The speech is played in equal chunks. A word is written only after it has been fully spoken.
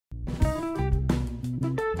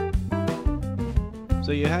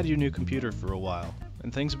So you had your new computer for a while,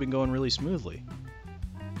 and things have been going really smoothly.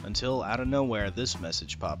 Until out of nowhere this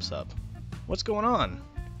message pops up. What's going on?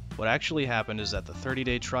 What actually happened is that the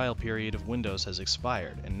 30-day trial period of Windows has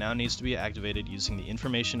expired and now needs to be activated using the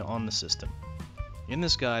information on the system. In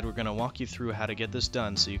this guide we're going to walk you through how to get this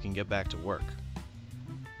done so you can get back to work.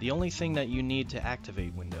 The only thing that you need to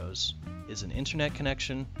activate Windows is an internet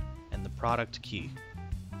connection and the product key.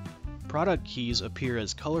 Product keys appear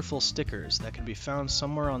as colorful stickers that can be found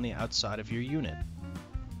somewhere on the outside of your unit.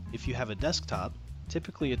 If you have a desktop,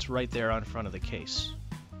 typically it's right there on front of the case.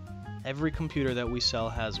 Every computer that we sell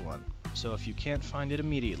has one, so if you can't find it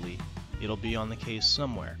immediately, it'll be on the case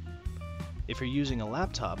somewhere. If you're using a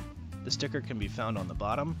laptop, the sticker can be found on the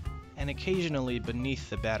bottom and occasionally beneath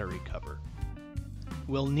the battery cover.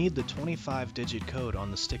 We'll need the 25-digit code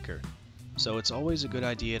on the sticker, so it's always a good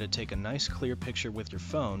idea to take a nice clear picture with your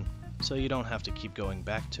phone so you don't have to keep going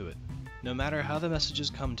back to it. No matter how the messages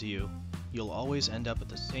come to you, you'll always end up at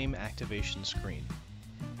the same activation screen.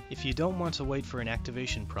 If you don't want to wait for an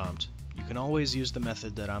activation prompt, you can always use the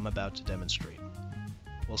method that I'm about to demonstrate.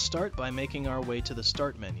 We'll start by making our way to the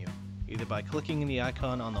Start menu, either by clicking the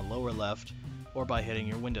icon on the lower left or by hitting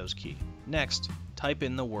your Windows key. Next, type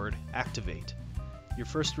in the word Activate. Your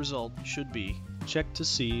first result should be check to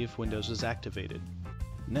see if Windows is activated.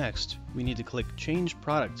 Next, we need to click Change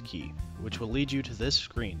Product Key, which will lead you to this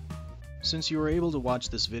screen. Since you were able to watch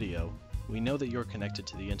this video, we know that you're connected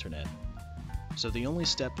to the internet. So the only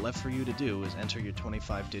step left for you to do is enter your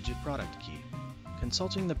 25-digit product key.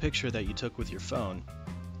 Consulting the picture that you took with your phone,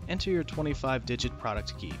 enter your 25-digit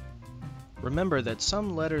product key. Remember that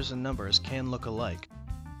some letters and numbers can look alike.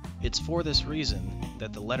 It's for this reason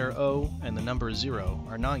that the letter O and the number 0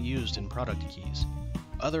 are not used in product keys.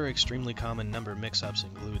 Other extremely common number mix-ups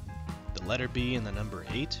include the letter B and the number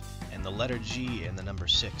 8, and the letter G and the number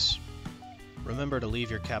 6. Remember to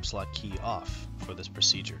leave your caps lock key off for this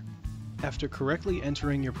procedure. After correctly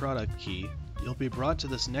entering your product key, you'll be brought to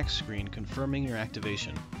this next screen confirming your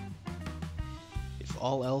activation. If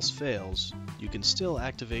all else fails, you can still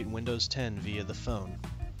activate Windows 10 via the phone.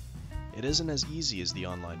 It isn't as easy as the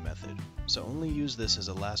online method, so only use this as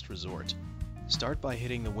a last resort. Start by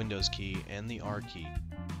hitting the Windows key and the R key.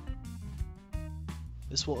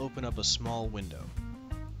 This will open up a small window.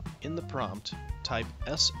 In the prompt, type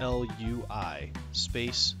SLUI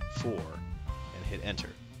space 4 and hit enter.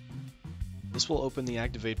 This will open the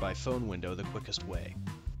Activate by Phone window the quickest way.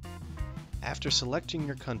 After selecting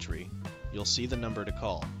your country, you'll see the number to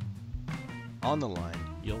call. On the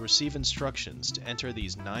line, you'll receive instructions to enter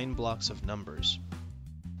these 9 blocks of numbers.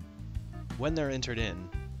 When they're entered in,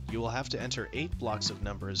 you will have to enter 8 blocks of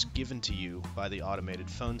numbers given to you by the automated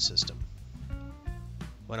phone system.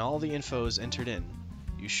 When all the info is entered in,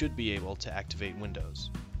 you should be able to activate Windows.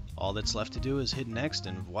 All that's left to do is hit Next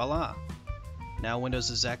and voila! Now Windows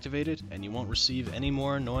is activated and you won't receive any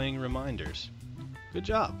more annoying reminders. Good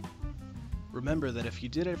job! Remember that if you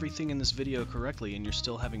did everything in this video correctly and you're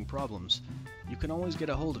still having problems, you can always get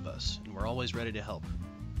a hold of us and we're always ready to help.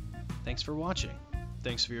 Thanks for watching,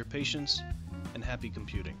 thanks for your patience, and happy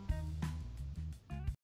computing.